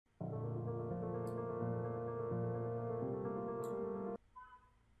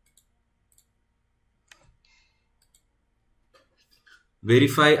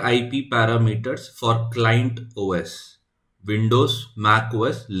Verify IP parameters for client OS, Windows, Mac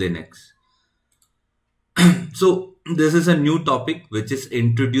OS, Linux. So this is a new topic which is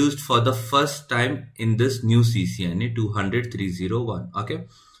introduced for the first time in this new CCNA 200-301. Okay.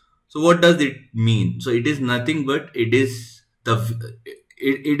 So what does it mean? So it is nothing but it is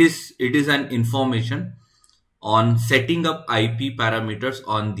an information on setting up IP parameters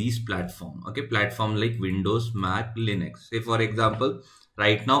on these platform. Okay, platform like Windows, Mac, Linux. Say for example,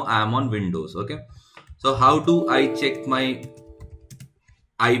 right now I am on Windows. Okay, so how do I check my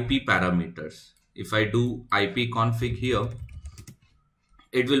IP parameters? If I do IP config here,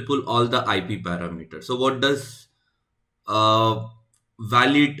 it will pull all the IP parameters. So what does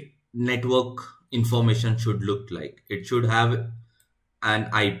valid network information should look like? It should have an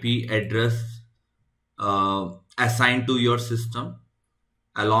IP address assigned to your system,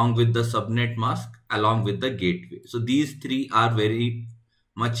 along with the subnet mask, along with the gateway. So these three are very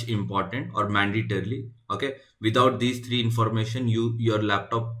much important or mandatorily. Okay, without these three information, your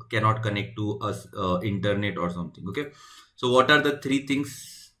laptop cannot connect to internet or something. Okay, so what are the three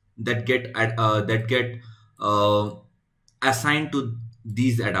things that get uh, assigned to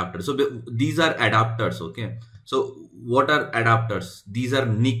these adapters? So these are adapters. Okay, so what are adapters? These are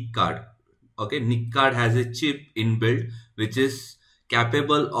NIC card. Okay, NIC card has a chip inbuilt which is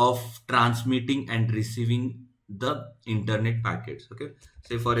capable of transmitting and receiving the internet packets. Okay,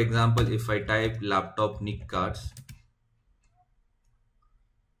 say for example, if I type laptop NIC cards,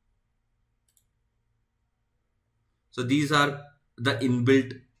 so these are the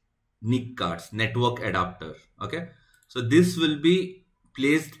inbuilt NIC cards, network adapter. Okay, so this will be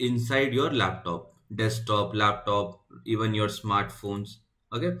placed inside your laptop, desktop, laptop, even your smartphones.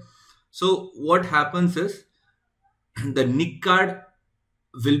 Okay, so what happens is the NIC card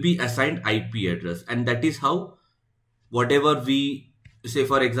will be assigned IP address, and that is how whatever we say,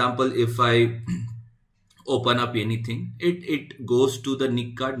 for example, if I open up anything, it goes to the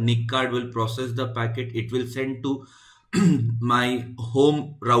NIC card will process the packet, it will send to my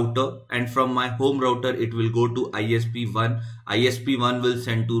home router, and from my home router it will go to ISP1, ISP1 will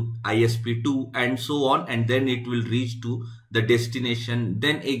send to ISP2, and so on, and then it will reach to the destination,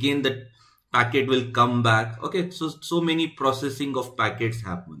 then again the packet will come back. Okay, so many processing of packets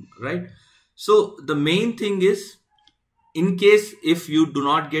happen, right? So the main thing is, in case if you do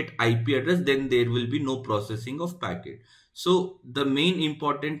not get IP address, then there will be no processing of packet. So the main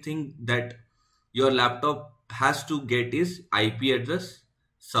important thing that your laptop has to get is IP address,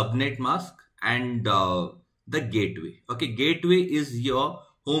 subnet mask, and the gateway. Okay, gateway is your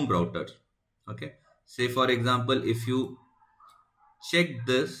home router. Okay, say for example, if you check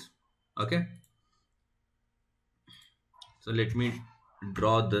this, okay, so let me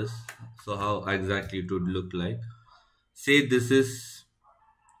draw this, so how exactly it would look like. Say this is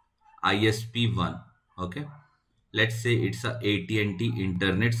ISP1. Okay, let's say it's a AT&T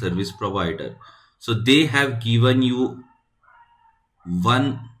internet service provider, so they have given you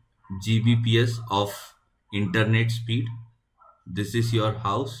 1 Gbps of internet speed. This is your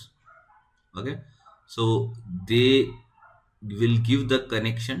house. Okay, so they will give the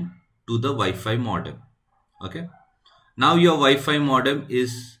connection to the Wi-Fi modem. Okay, now your Wi-Fi modem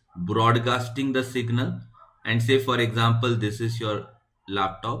is broadcasting the signal, and say for example this is your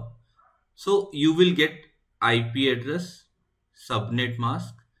laptop, so you will get IP address, subnet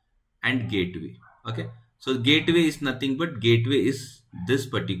mask, and gateway. Okay, so gateway is nothing but gateway is this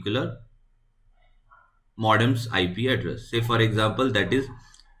particular modem's IP address. Say for example that is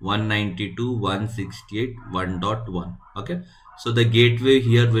 192.168.1.1. Okay, so the gateway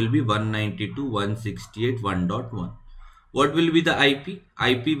here will be 192.168.1.1. What will be the IP?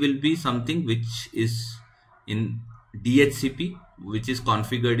 IP will be something which is in DHCP, which is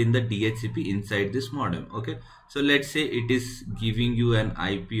configured in the DHCP inside this modem. Okay, so let's say it is giving you an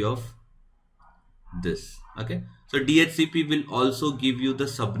IP of this. Okay, so DHCP will also give you the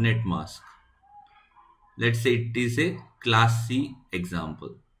subnet mask. Let's say it is a class C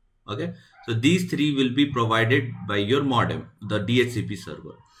example. Okay, so these three will be provided by your modem, the DHCP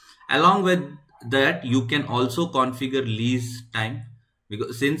server. Along with that, you can also configure lease time,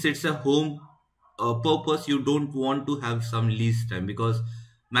 because since it's a home purpose, you don't want to have some lease time, because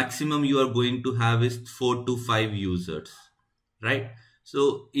maximum you are going to have is 4 to 5 users, right?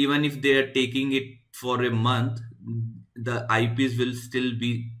 So even if they are taking it for a month, the IPs will still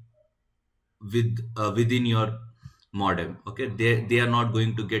be within your modem. Okay, they are not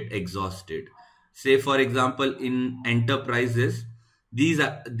going to get exhausted. Say for example in enterprises, these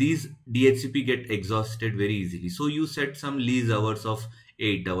DHCP get exhausted very easily, so you set some lease hours of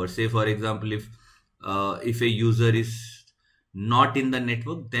 8 hours. Say for example, if a user is not in the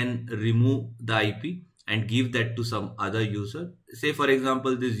network, then remove the IP and give that to some other user. Say for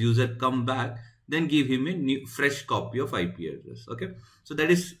example, this user come back, then give him a new fresh copy of IP address. Okay, so that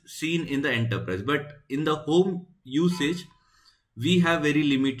is seen in the enterprise, but in the home usage, we have very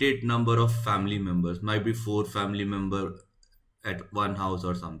limited number of family members, might be 4 family member at one house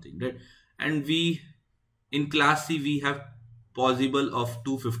or something, right? And we, in class C, we have possible of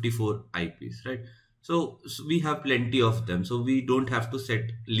 254 IPs, right? So we have plenty of them, so we don't have to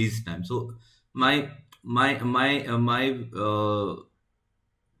set lease time. So my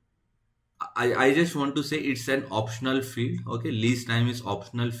I just want to say it's an optional field. Okay, lease time is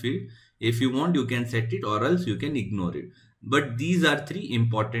optional field. If you want, you can set it, or else you can ignore it. But these are three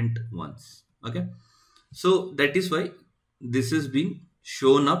important ones. Okay, so that is why this is being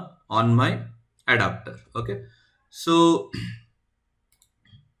shown up on my adapter. Okay, so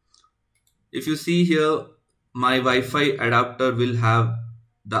if you see here, my Wi-Fi adapter will have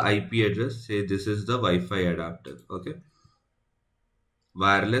the IP address. Say this is the Wi-Fi adapter. Okay,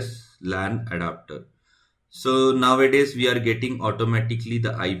 wireless LAN adapter. So nowadays we are getting automatically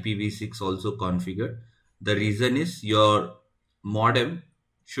the IPv6 also configured. The reason is your modem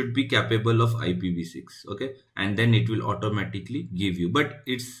should be capable of IPv6. Okay, and then it will automatically give you, but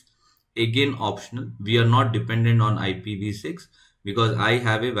it's again optional. We are not dependent on IPv6 because I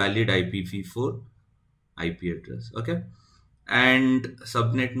have a valid IPv4 IP address. Okay, and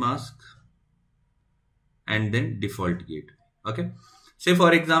subnet mask, and then default gate. Okay, say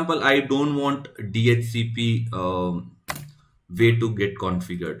for example, I don't want DHCP way to get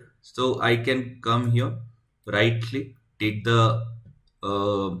configured, so I can come here, right click, take the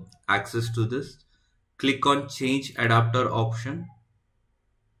access to this, click on change adapter option.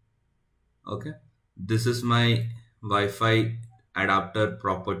 Okay, this is my Wi-Fi adapter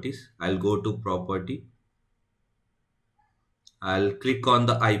properties. I'll go to property, I'll click on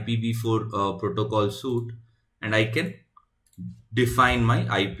the IPv4 protocol suite, and I can define my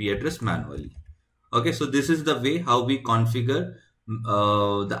IP address manually. Okay, so this is the way how we configure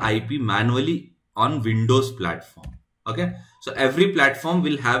the IP manually on Windows platform. Okay, so every platform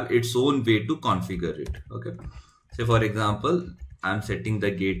will have its own way to configure it. Okay, so for example, I'm setting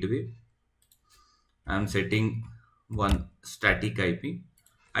the gateway, I'm setting one static IP.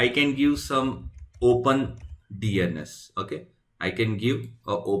 I can give some open DNS. Okay, I can give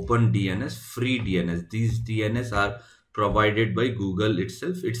a open DNS, free DNS. These DNS are provided by Google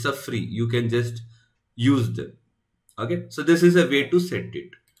itself. It's a free, you can just use them. Okay, so this is a way to set it.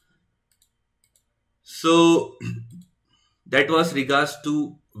 So that was regards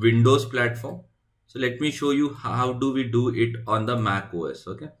to Windows platform. So let me show you how do we do it on the Mac OS.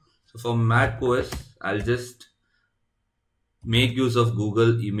 Okay, so for Mac OS, I'll just make use of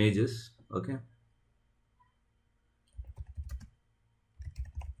Google Images. Okay,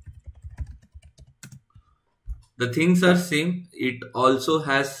 the things are same. It also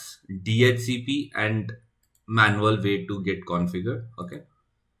has DHCP and manual way to get configured. Okay,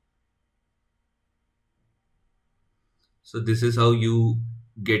 so this is how you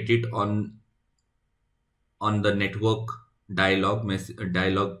get it on the network dialog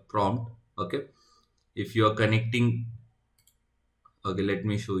prompt. Okay, if you are connecting, okay, let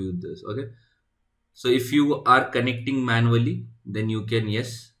me show you this. Okay, so if you are connecting manually, then you can,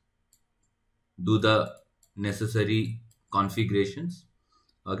 yes, do the necessary configurations.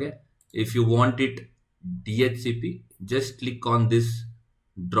 Okay, if you want it DHCP, just click on this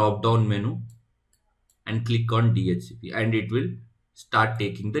drop down menu and click on DHCP, and it will start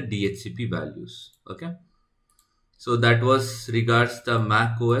taking the DHCP values. Okay, so that was regards the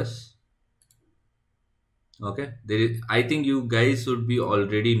Mac OS. Okay, I think you guys should be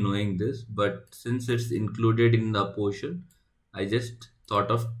already knowing this, but since it's included in the portion, I just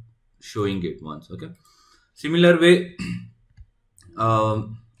thought of showing it once. Okay, similar way,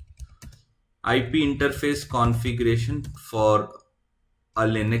 IP interface configuration for a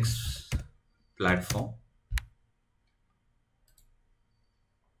Linux platform.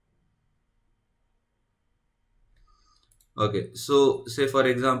 Okay, so say for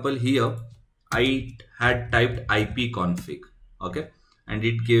example here I had typed Ifconfig. Okay, and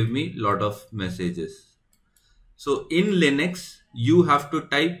it gave me lot of messages. So in Linux you have to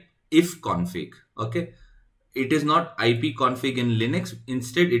type Ifconfig. Okay, it is not Ifconfig in Linux,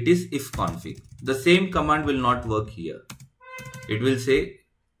 instead it is Ifconfig. The same command will not work here. It will say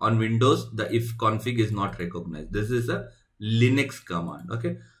on Windows the Ifconfig is not recognized. This is a Linux command.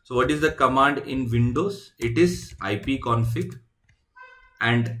 Okay, so what is the command in Windows? It is Ifconfig,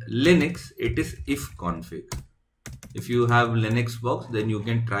 and Linux it is Ifconfig. If you have Linux box, then you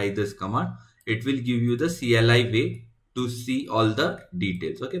can try this command. It will give you the CLI way to see all the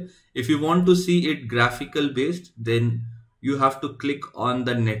details. Okay, if you want to see it graphical based, then you have to click on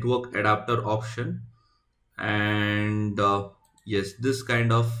the network adapter option, and yes, this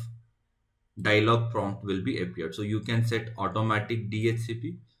kind of dialog prompt will be appeared. So you can set automatic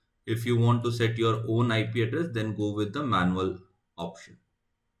DHCP. If you want to set your own IP address, then go with the manual option.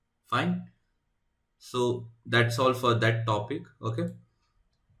 Fine. So that's all for that topic. Okay,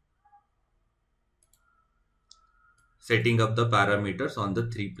 setting up the parameters on the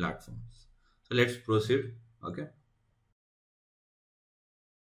three platforms. So let's proceed. Okay,